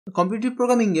Competitive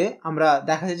প্রোগ্রামিংয়ে আমরা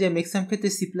দেখা যায় যে ম্যাক্সিমাম ক্ষেত্রে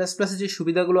সি প্লাস প্লাসের যে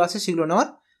সুবিধাগুলো আছে সেগুলো নেওয়ার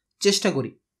চেষ্টা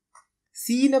করি।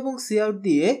 সিন এবং সি আউট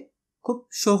দিয়ে খুব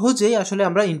সহজেই আসলে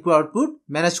আমরা ইনপুট আউটপুট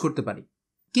ম্যানেজ করতে পারি,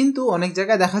 কিন্তু অনেক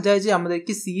জায়গায় দেখা যায় যে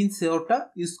আমাদেরকে সিন সি আউটটা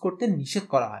ইউজ করতে নিষেধ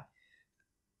করা হয়।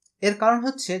 এর কারণ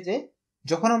হচ্ছে যে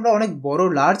যখন আমরা অনেক বড়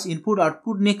লার্জ ইনপুট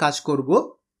আউটপুট নিয়ে কাজ করব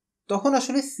তখন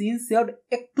আসলে সিন সি আউট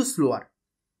একটু স্লোয়ার।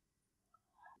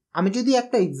 আমি যদি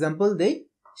একটা এক্সাম্পল দেই,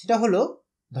 সেটা হলো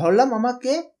ধরলাম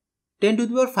আমাকে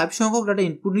 10⁵ সংখ্যক ডাটা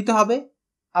ইনপুট নিতে হবে,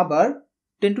 আবার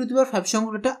 10⁵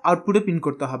 সংখ্যক ডাটা আউটপুটে প্রিন্ট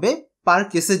করতে হবে পার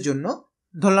কেসের জন্য।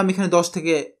 ধরলাম এখানে 10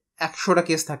 থেকে 100টা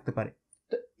কেস থাকতে পারে।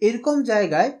 তো এরকম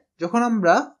জায়গায় যখন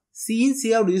আমরা সিন সি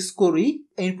আউট ইউজ করি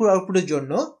ইনপুট আউটপুটের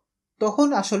জন্য, তখন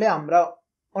আসলে আমরা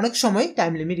অনেক সময়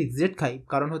টাইম লিমিট এক্সিট খাই,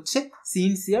 কারণ হচ্ছে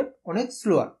সিন সি আউট অনেক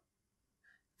স্লোয়ার।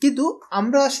 কিন্তু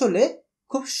আমরা আসলে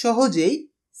খুব সহজেই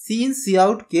সিন সি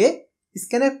আউটকে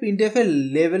স্ক্যানএফ প্রিন্টএফ এর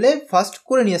লেভেলে ফাস্ট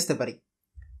করে নিয়ে আসতে পারি।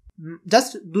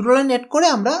 জাস্ট দুটো লাইন অ্যাড করে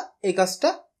আমরা এই কাজটা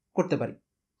করতে পারি।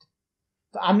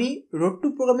 তো আমি রোড টু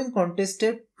প্রোগ্রামিং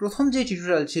কন্টেস্টের প্রথম যে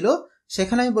টিউটোরিয়াল ছিল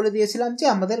সেখানে আমি বলে দিয়েছিলাম যে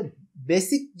আমাদের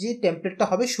বেসিক যে টেমপ্লেটটা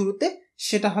হবে শুরুতে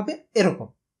সেটা হবে এরকম।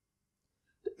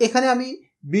 তো এখানে আমি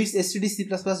বিটস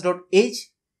std_c++.h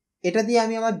এটা দিয়ে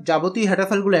আমি আমার যাবতীয় হেডার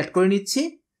ফাইলগুলো অ্যাড করে নিচ্ছি,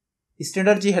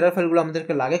 স্ট্যান্ডার্ড যে হেডার ফাইলগুলো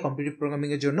আমাদেরকে লাগে কম্পিটিটিভ প্রোগ্রামিং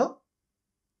এর জন্য,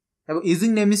 এবং ইউজিং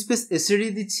নেমস্পেস std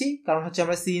দিচ্ছি, কারণ হচ্ছে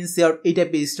আমরা সিন সি আউট এই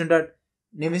টাইপের স্ট্যান্ডার্ড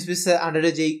নেমস্পেসের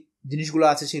আন্ডারে যেই জিনিসগুলো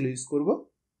আছে সেগুলো ইউজ করব,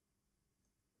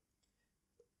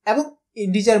 এবং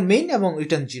ইন্টিজার মেইন এবং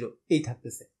রিটার্ন 0 এই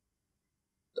থাকতেছে।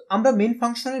 তো আমরা মেইন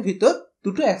ফাংশনের ভিতর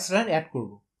দুটো এক্সট্রা লাইন অ্যাড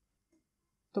করব।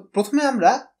 তো প্রথমে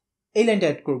আমরা এই লাইনটা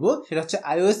অ্যাড করব, সেটা হচ্ছে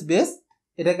iOS বেস,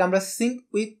 এটাকে আমরা সিঙ্ক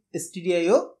উইথ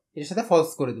stdio এর সাথে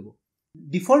ফলস করে দেব।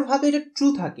 ডিফল্ট ভাবে এটা ট্রু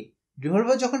থাকে। ডিফল্ট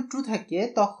ভাবে যখন ট্রু থাকে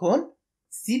তখন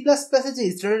সি প্লাস প্লাসের যে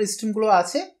স্ট্যান্ডার্ড স্ট্রিমগুলো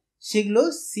আছে সেগুলো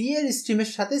সি এর স্ট্রিমের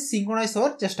সাথে সিঙ্ক্রোনাইজ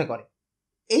হওয়ার চেষ্টা করে।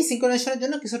 এই সিঙ্ক্রোনাইজেশনের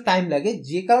জন্য কিছু টাইম লাগে,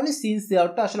 যে কারণে সিন সি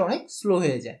আউটটা আসলে অনেক স্লো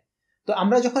হয়ে যায়। তো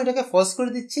আমরা যখন এটাকে ফলস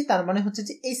করে দিচ্ছি তার মানে হচ্ছে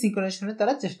যে এই সিঙ্ক্রোনাইজেশনে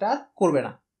তারা চেষ্টা আর করবে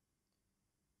না।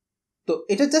 তো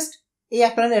এটা জাস্ট এই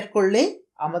একটা লাইন অ্যাড করলেই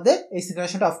আমাদের এই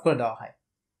সিঙ্ক্রোনাইজেশনটা অফ করে দেওয়া হয়।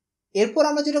 এরপর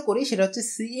আমরা যেটা করি সেটা হচ্ছে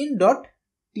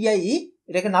cin.tie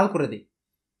এটাকে নাল করে দিই।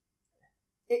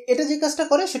 এটা যে কাজটা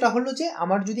করে সেটা হলো যে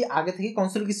আমার যদি আগে থেকে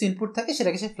কনসোলে কিছু ইনপুট থাকে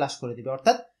সেটাকে সে ফ্ল্যাশ করে দিবে,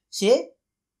 অর্থাৎ সে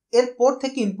এরপর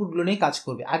থেকে ইনপুটগুলো নিয়ে কাজ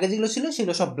করবে, আগে যেগুলো ছিল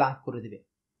সেগুলো সব ব্ল্যাঙ্ক করে দিবে।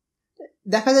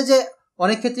 দেখা যায় যে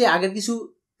অনেক ক্ষেত্রে আগের কিছু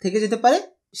থেকে যেতে পারে,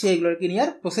 সে এগুলোকে নিয়ে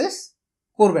আর প্রসেস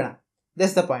করবে না।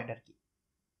 দ্যাটস দ্য পয়েন্ট আর কি।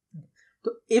 তো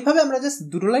এভাবে আমরা জাস্ট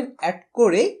দুটো লাইন অ্যাড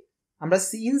করে আমরা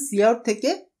সিন সি আউট থেকে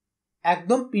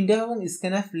একদম প্রিন্টএফ এবং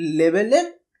স্ক্যানএফ লেভেলের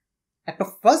একটা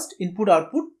ফার্স্ট ইনপুট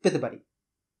আউটপুট পেতে পারি।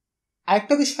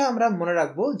 আরেকটা বিষয় আমরা মনে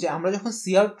রাখবো যে আমরা যখন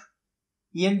সি আউট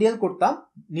ইএনডিএল করতাম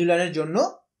নিউ লাইনের জন্য,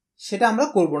 সেটা আমরা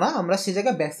করব না, আমরা সে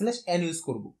জায়গায় \n ইউজ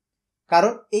করব,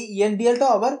 কারণ এই ইএনডিএলটা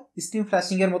আবার স্ট্রিম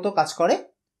ফ্ল্যাশিং এর মতো কাজ করে,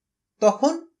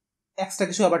 তখন এক্সট্রা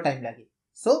কিছু আবার টাইম লাগে।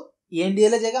 সো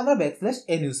ইএনডিএল এর জায়গায় আমরা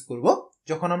 \n ইউজ করব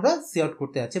যখন আমরা সি আউট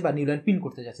করতে যাচ্ছি বা নিউ লাইন প্রিন্ট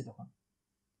করতে যাচ্ছি তখন।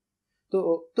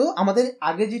 তো আমাদের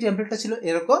আগে যে টেমপ্লেটটা ছিল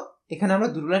এরকম, এখানে আমরা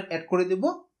দুটো লাইন অ্যাড করে দেব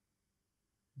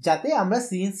যাতে আমরা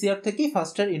সিন সি আউট থেকে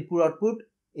ফাস্টার ইনপুট আউটপুট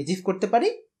অ্যাচিভ করতে পারি।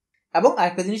 এবং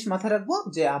আরেকটা জিনিস মাথায় রাখবো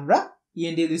যে আমরা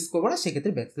ইএনডিএল ইউজ করবো না,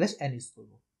 সেক্ষেত্রে \n ইউজ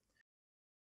করবো।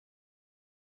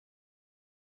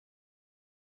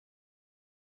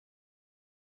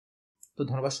 তো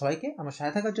ধন্যবাদ সবাইকে আমার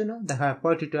সাথে থাকার জন্য। দেখা হয়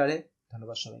পরের টিউটোরিয়ালে।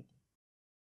 ধন্যবাদ সবাইকে।